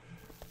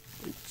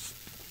 It's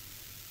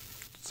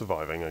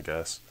surviving, I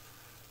guess.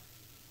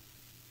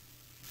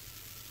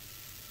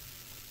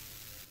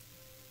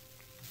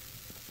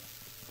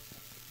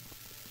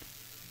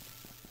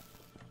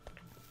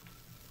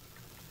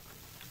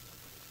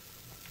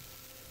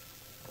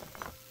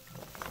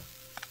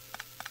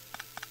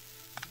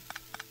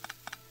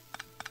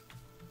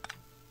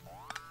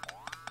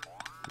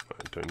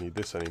 I don't need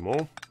this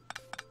anymore.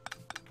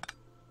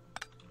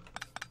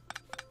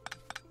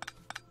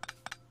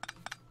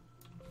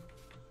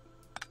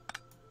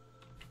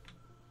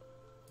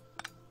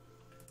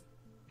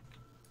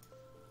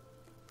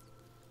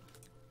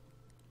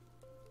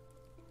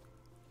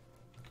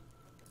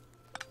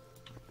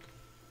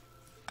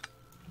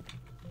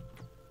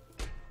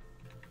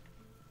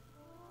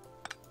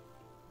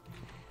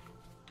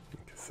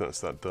 So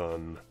that's that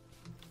done.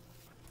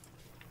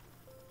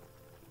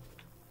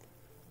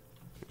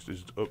 Next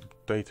is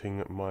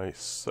updating my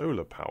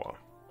solar power.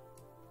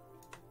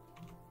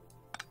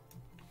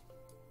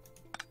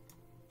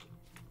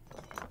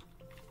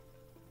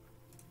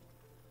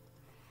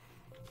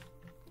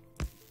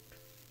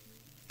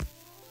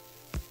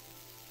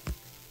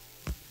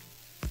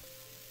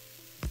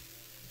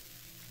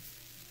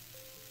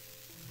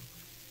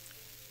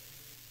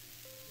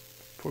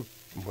 Probably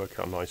work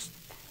out a nice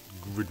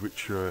grid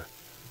which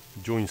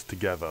joins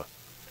together.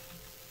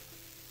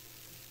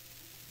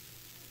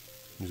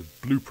 There's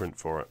a blueprint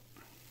for it.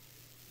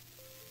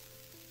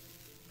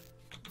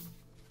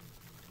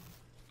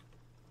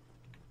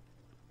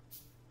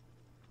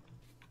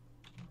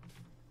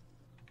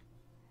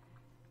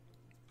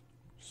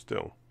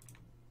 Still.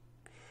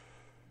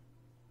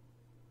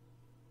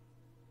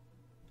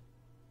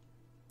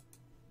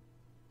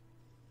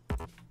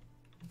 Let's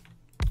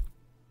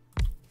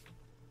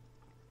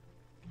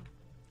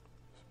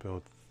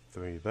build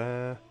 3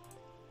 there.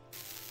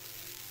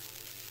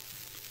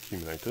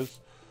 Accumulators.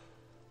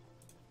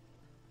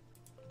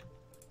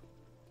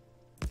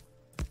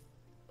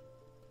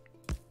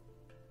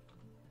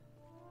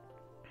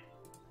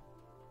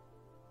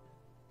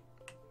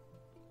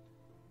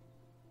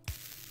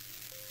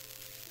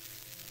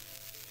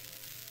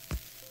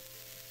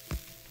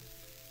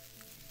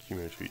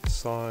 Accumulator each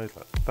side,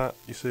 like that,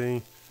 you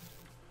see.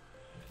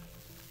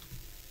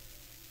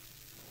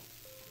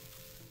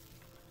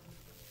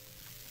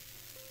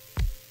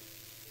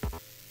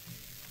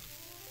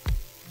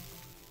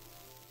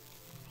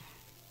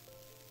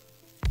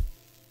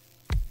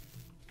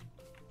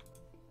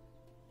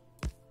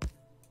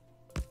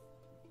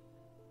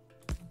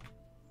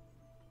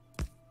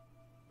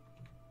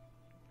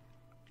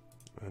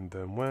 And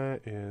then where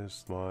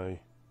is my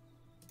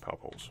power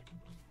poles?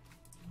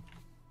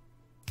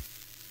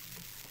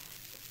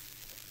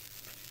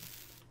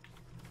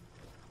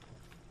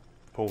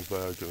 Poles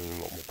there giving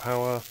a lot more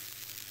power.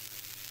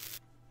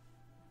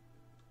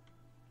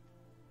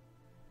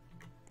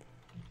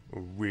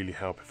 Will really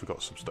help if we've got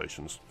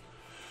substations.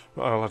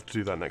 But I'll have to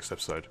do that next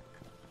episode.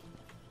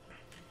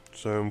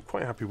 So I'm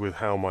quite happy with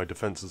how my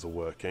defences are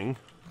working.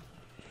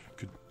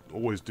 Could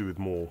always do with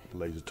more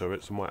laser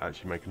turrets. I might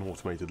actually make an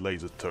automated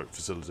laser turret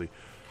facility.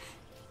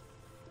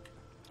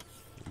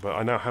 But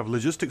I now have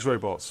logistics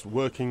robots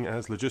working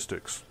as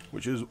logistics,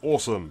 which is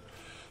awesome.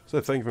 So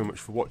thank you very much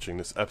for watching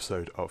this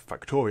episode of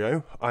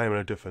Factorio. I am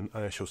Diffin,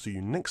 and I shall see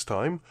you next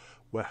time,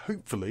 where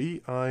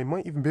hopefully I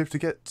might even be able to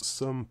get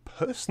some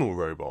personal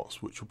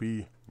robots, which will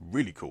be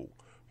really cool.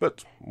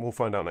 But we'll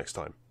find out next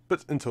time.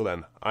 But until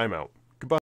then, I'm out.